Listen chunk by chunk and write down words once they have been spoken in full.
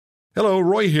Hello,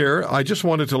 Roy here. I just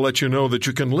wanted to let you know that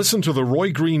you can listen to The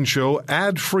Roy Green Show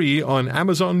ad-free on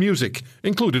Amazon Music,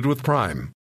 included with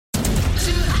Prime. Knock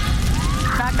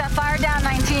that fire down,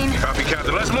 19. Copy,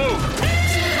 Captain. Let's move.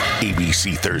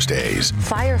 ABC Thursdays.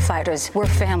 Firefighters, we're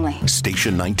family.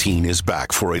 Station 19 is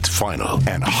back for its final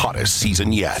and hottest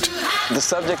season yet. The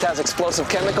subject has explosive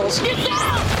chemicals. Get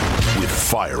down! With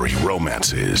fiery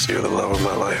romances. You're the love of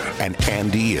my life. And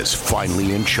Andy is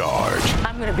finally in charge.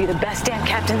 I'm going to be the best damn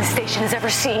captain the station has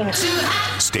ever seen.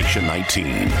 Station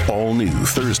 19. All new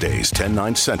Thursdays,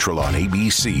 10/9 Central on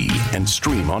ABC and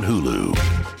stream on Hulu.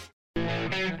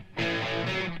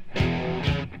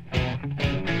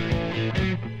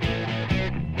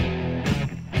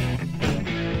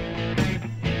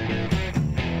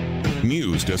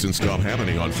 News doesn't stop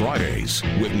happening on Fridays.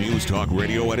 With News Talk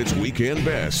Radio at its weekend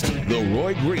best, The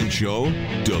Roy Green Show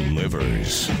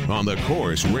delivers on the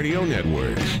Corus Radio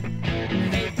Network.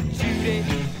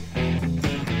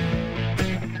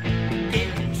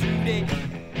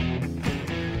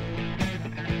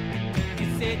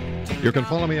 You can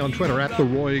follow me on Twitter at The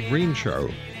Roy Green Show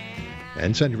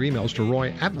and send your emails to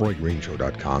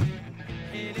roy@roygreenshow.com.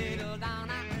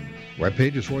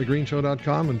 Webpage is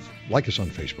roygreenshow.com and like us on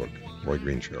Facebook, Roy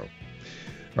Green Show.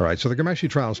 All right, so the Ghomeshi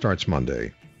trial starts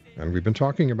Monday, and we've been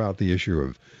talking about the issue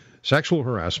of sexual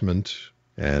harassment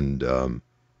and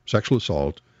sexual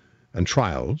assault and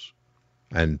trials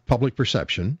and public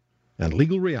perception and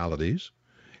legal realities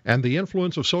and the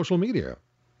influence of social media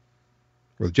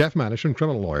with Jeff Manishin,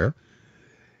 criminal lawyer,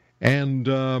 and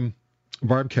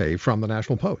Barb Kay from the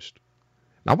National Post.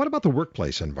 Now, what about the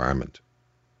workplace environment?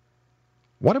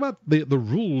 What about the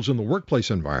rules in the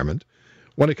workplace environment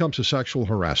when it comes to sexual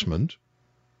harassment,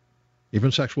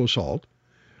 even sexual assault?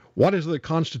 What is it that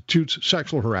constitutes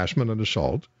sexual harassment and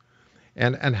assault?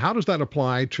 And how does that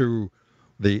apply to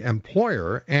the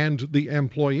employer and the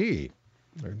employee?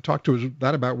 I talked to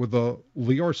that about with Lior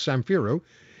Samfiru.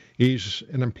 He's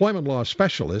an employment law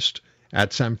specialist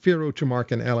at Samfiru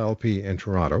Tumarkin LLP in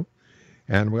Toronto.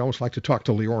 And we always like to talk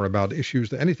to Lior about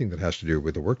issues, anything that has to do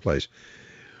with the workplace.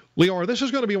 Lior, this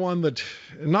is going to be one that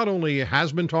not only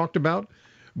has been talked about,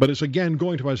 but is again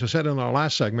going to, as I said in our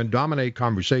last segment, dominate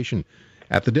conversation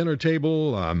at the dinner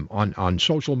table, on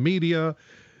social media,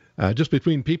 just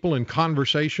between people in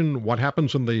conversation. What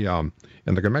happens in the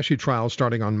Ghomeshi trial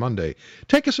starting on Monday?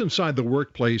 Take us inside the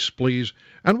workplace, please.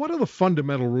 And what are the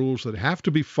fundamental rules that have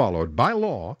to be followed by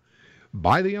law,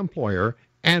 by the employer,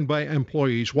 and by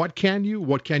employees? What can you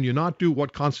not do?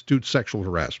 What constitutes sexual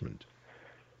harassment?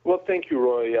 Well, thank you,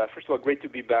 Roy. First of all, great to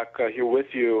be back here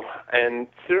with you. And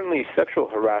certainly sexual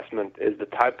harassment is the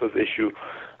type of issue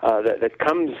that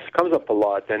comes up a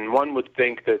lot. And one would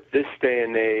think that this day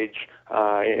and age,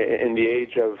 in the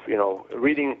age of,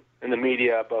 reading in the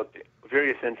media about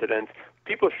various incidents,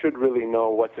 people should really know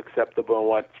what's acceptable and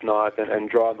what's not and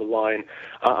draw the line.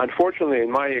 Unfortunately, in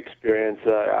my experience,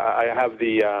 I have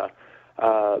the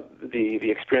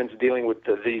experience dealing with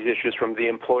these issues from the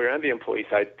employer and the employee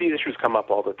side. These issues come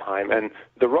up all the time, and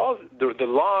the law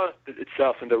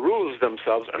itself and the rules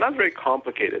themselves are not very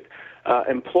complicated.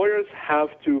 Employers have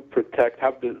the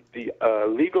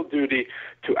legal duty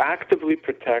to actively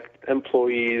protect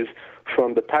employees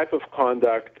from the type of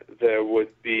conduct that would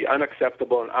be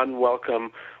unacceptable and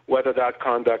unwelcome, whether that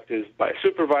conduct is by a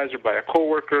supervisor, by a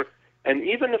coworker. And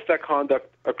even if that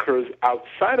conduct occurs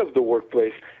outside of the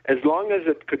workplace, as long as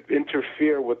it could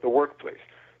interfere with the workplace.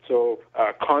 So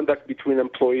conduct between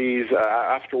employees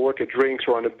after work at drinks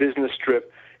or on a business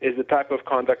trip is the type of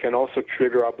conduct can also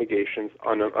trigger obligations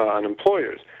on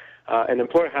employers. An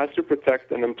employer has to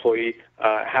protect an employee,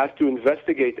 has to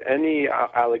investigate any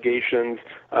allegations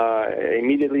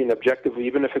immediately and objectively,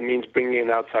 even if it means bringing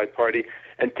an outside party,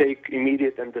 and take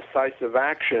immediate and decisive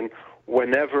action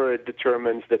whenever it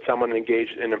determines that someone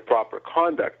engaged in improper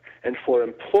conduct. And for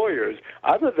employers,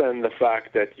 other than the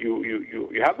fact that you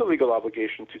have the legal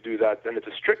obligation to do that, and it's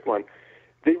a strict one,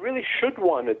 they really should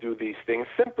want to do these things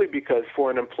simply because for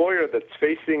an employer that's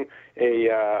facing a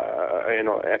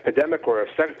epidemic or a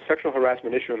sexual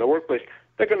harassment issue in the workplace,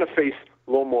 they're going to face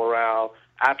low morale,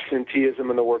 absenteeism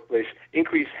in the workplace,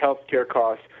 increased health care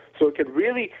costs. So it could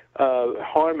really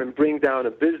harm and bring down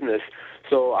a business.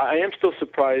 So I am still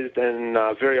surprised and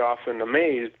very often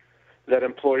amazed that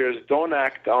employers don't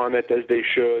act on it as they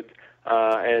should,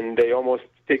 and they almost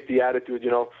take the attitude,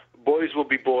 boys will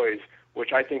be boys,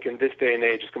 which I think in this day and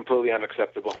age is completely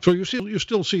unacceptable. So you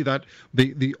still see that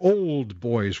the old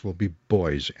boys will be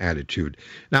boys attitude.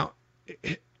 Now,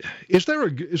 is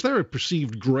there a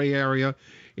perceived gray area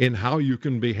in how you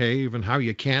can behave and how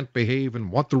you can't behave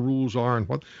and what the rules are and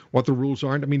what the rules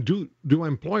aren't? I mean, do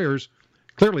employers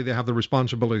clearly they have the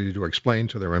responsibility to explain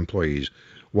to their employees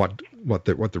what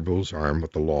the rules are and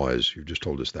what the law is. You just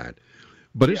told us that.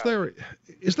 But is there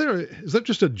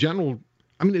just a general?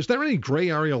 I mean, is there any gray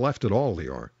area left at all,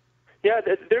 Lior? Yeah,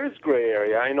 there is gray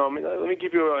area. Let me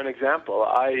give you an example.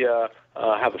 I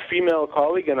have a female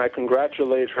colleague, and I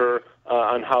congratulate her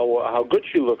on how good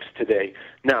she looks today.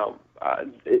 Now,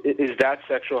 is that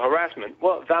sexual harassment?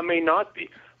 Well, that may not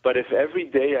be. But if every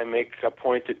day I make a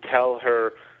point to tell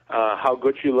her how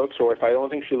good she looks, or if I don't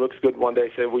think she looks good one day,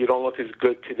 I say, well, you don't look as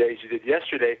good today as you did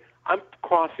yesterday, I'm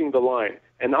crossing the line.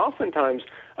 And oftentimes,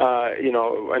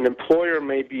 an employer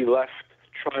may be left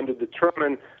trying to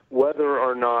determine whether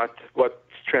or not what's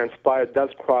transpired does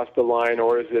cross the line,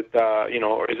 or is it,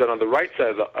 or is it on the right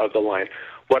side of the line?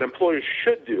 What employers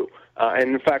should do,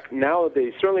 and in fact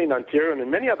nowadays, certainly in Ontario and in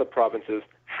many other provinces,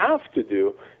 have to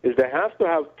do, is they have to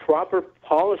have proper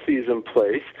policies in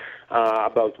place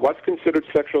about what's considered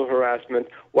sexual harassment,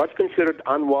 what's considered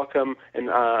unwelcome and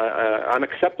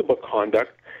unacceptable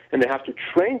conduct, and they have to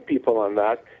train people on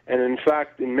that. And in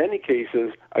fact, in many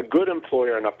cases, a good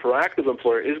employer and a proactive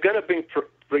employer is going to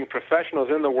bring professionals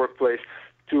in the workplace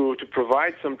to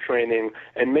provide some training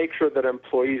and make sure that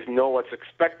employees know what's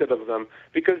expected of them.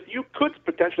 Because you could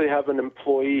potentially have an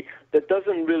employee that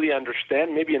doesn't really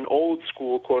understand, maybe an old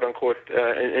school, quote-unquote,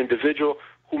 individual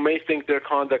who may think their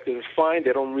conduct is fine,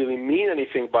 they don't really mean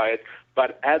anything by it,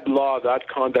 but at law, that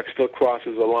conduct still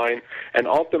crosses a line. And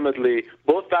ultimately,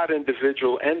 both that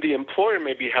individual and the employer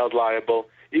may be held liable,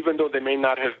 even though there may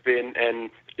not have been an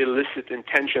illicit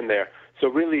intention there. So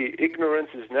really, ignorance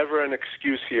is never an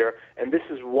excuse here, and this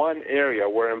is one area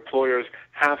where employers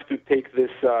have to take this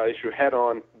issue head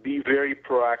on, be very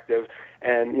proactive,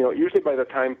 and usually by the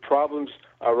time problems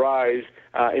arise,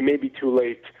 it may be too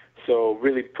late. So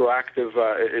really, proactive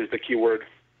is the key word.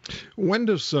 When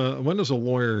does a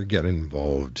lawyer get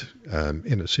involved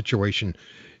in a situation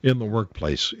in the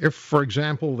workplace? If, for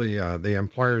example, the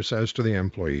employer says to the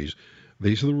employees,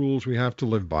 these are the rules we have to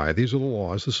live by. These are the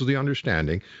laws. This is the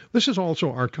understanding. This is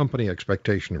also our company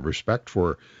expectation of respect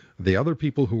for the other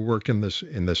people who work in this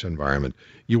environment.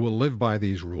 You will live by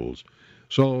these rules.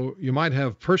 So you might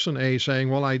have person A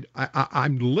saying, well,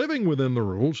 I'm living within the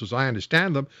rules as I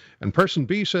understand them, and person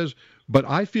B says, but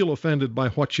I feel offended by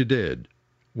what you did.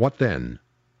 What then?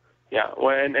 Yeah,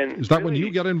 well, and is that really, when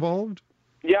you get involved?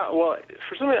 Yeah, well,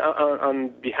 for something on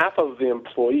behalf of the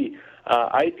employee,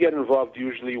 I get involved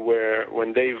usually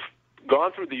when they've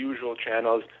gone through the usual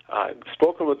channels,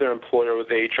 spoken with their employer, with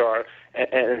HR,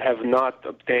 and have not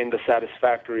obtained a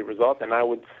satisfactory result, and I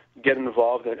would get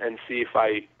involved and see if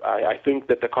I think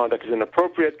that the conduct is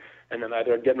inappropriate, and then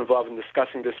either get involved in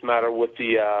discussing this matter with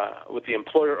the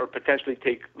employer, or potentially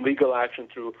take legal action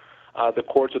through the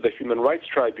courts or the Human Rights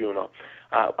Tribunal.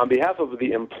 On behalf of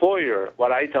the employer,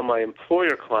 what I tell my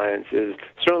employer clients is,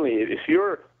 certainly if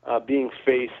you're being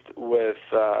faced with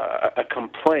a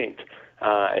complaint,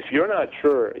 if you're not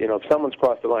sure, if someone's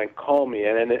crossed the line, call me.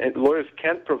 And lawyers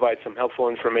can provide some helpful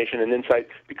information and insight,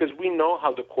 because we know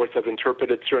how the courts have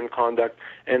interpreted certain conduct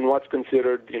and what's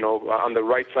considered, on the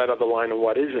right side of the line and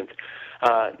what isn't.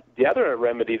 The other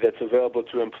remedy that's available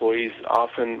to employees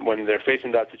often when they're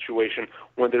facing that situation,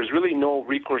 when there's really no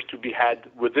recourse to be had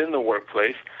within the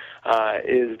workplace,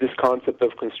 is this concept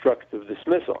of constructive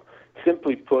dismissal.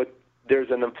 Simply put,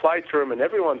 there's an implied term in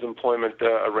everyone's employment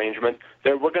arrangement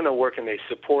that we're going to work in a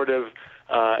supportive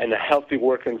and a healthy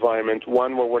work environment,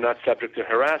 one where we're not subject to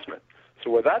harassment. So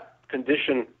where that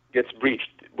condition gets breached,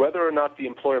 whether or not the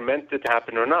employer meant it to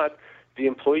happen or not, the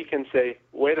employee can say,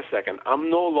 wait a second, I'm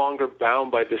no longer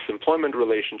bound by this employment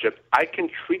relationship. I can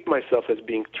treat myself as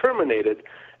being terminated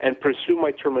and pursue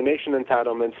my termination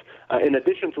entitlements in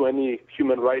addition to any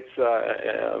human rights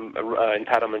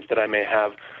entitlements that I may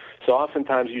have. So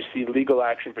oftentimes you see legal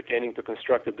action pertaining to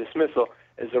constructive dismissal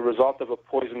as a result of a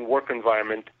poisoned work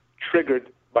environment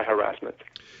triggered by harassment.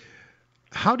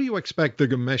 How do you expect the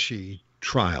Ghomeshi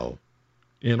trial,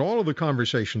 in all of the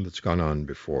conversation that's gone on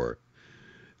before,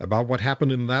 about what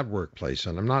happened in that workplace,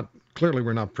 and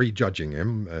we're not prejudging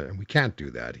him, we can't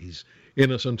do that. He's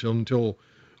innocent until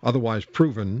otherwise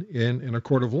proven in a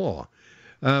court of law.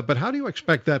 But how do you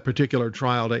expect that particular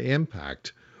trial to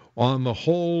impact on the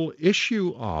whole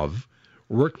issue of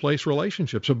workplace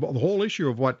relationships, the whole issue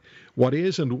of what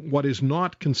is and what is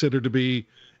not considered to be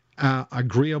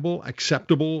agreeable,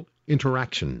 acceptable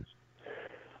interaction?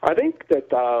 I think that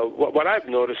what I've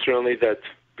noticed, certainly, that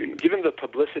given the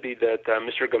publicity that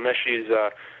Mr. Ghomeshi's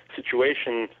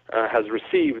situation has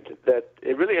received, that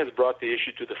it really has brought the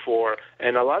issue to the fore.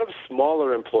 And a lot of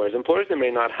smaller employers that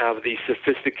may not have the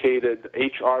sophisticated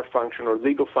HR function or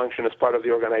legal function as part of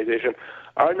the organization,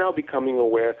 are now becoming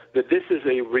aware that this is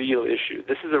a real issue.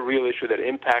 This is a real issue that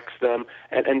impacts them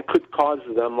and could cause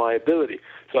them liability.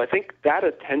 So I think that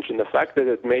attention, the fact that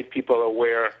it made people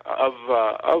aware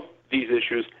of these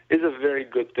issues, is a very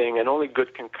good thing, and only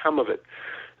good can come of it.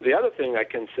 The other thing I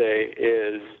can say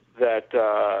is that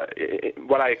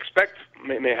what I expect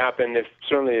may happen, if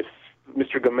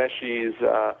Mr. Ghomeshi's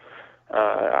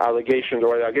allegations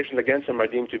or the allegations against him are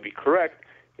deemed to be correct,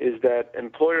 is that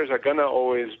employers are going to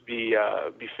always be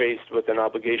faced with an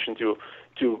obligation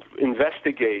to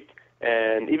investigate,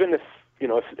 and even if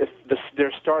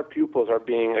their star pupils are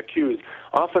being accused.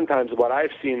 Oftentimes, what I've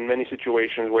seen in many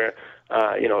situations where,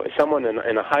 someone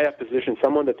in a high-up position,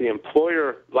 someone that the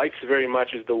employer likes very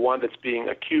much is the one that's being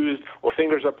accused, or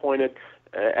fingers are pointed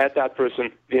at that person,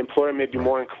 the employer may be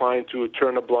more inclined to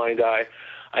turn a blind eye.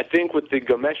 I think with the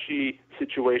Ghomeshi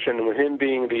situation, and with him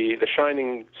being the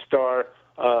shining star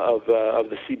of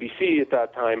the CBC at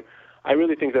that time, I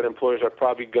really think that employers are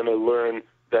probably going to learn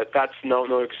that that's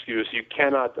no excuse. You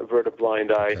cannot avert a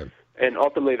blind eye. Okay. And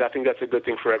ultimately, I think that's a good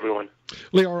thing for everyone.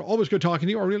 Lior, always good talking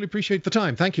to you. I really appreciate the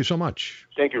time. Thank you so much.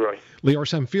 Thank you, Roy. Lior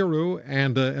Samfiru,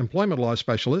 and employment law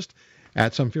specialist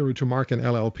at Samfiru Tumarkin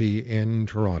LLP in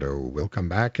Toronto. We'll come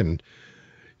back, and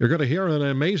you're going to hear an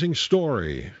amazing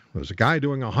story. There's a guy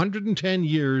doing 110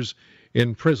 years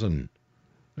in prison.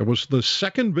 It was the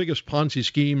second biggest Ponzi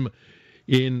scheme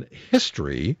in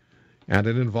history, and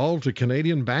it involved a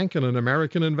Canadian bank and an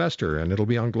American investor, and it'll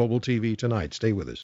be on Global TV tonight. Stay with us.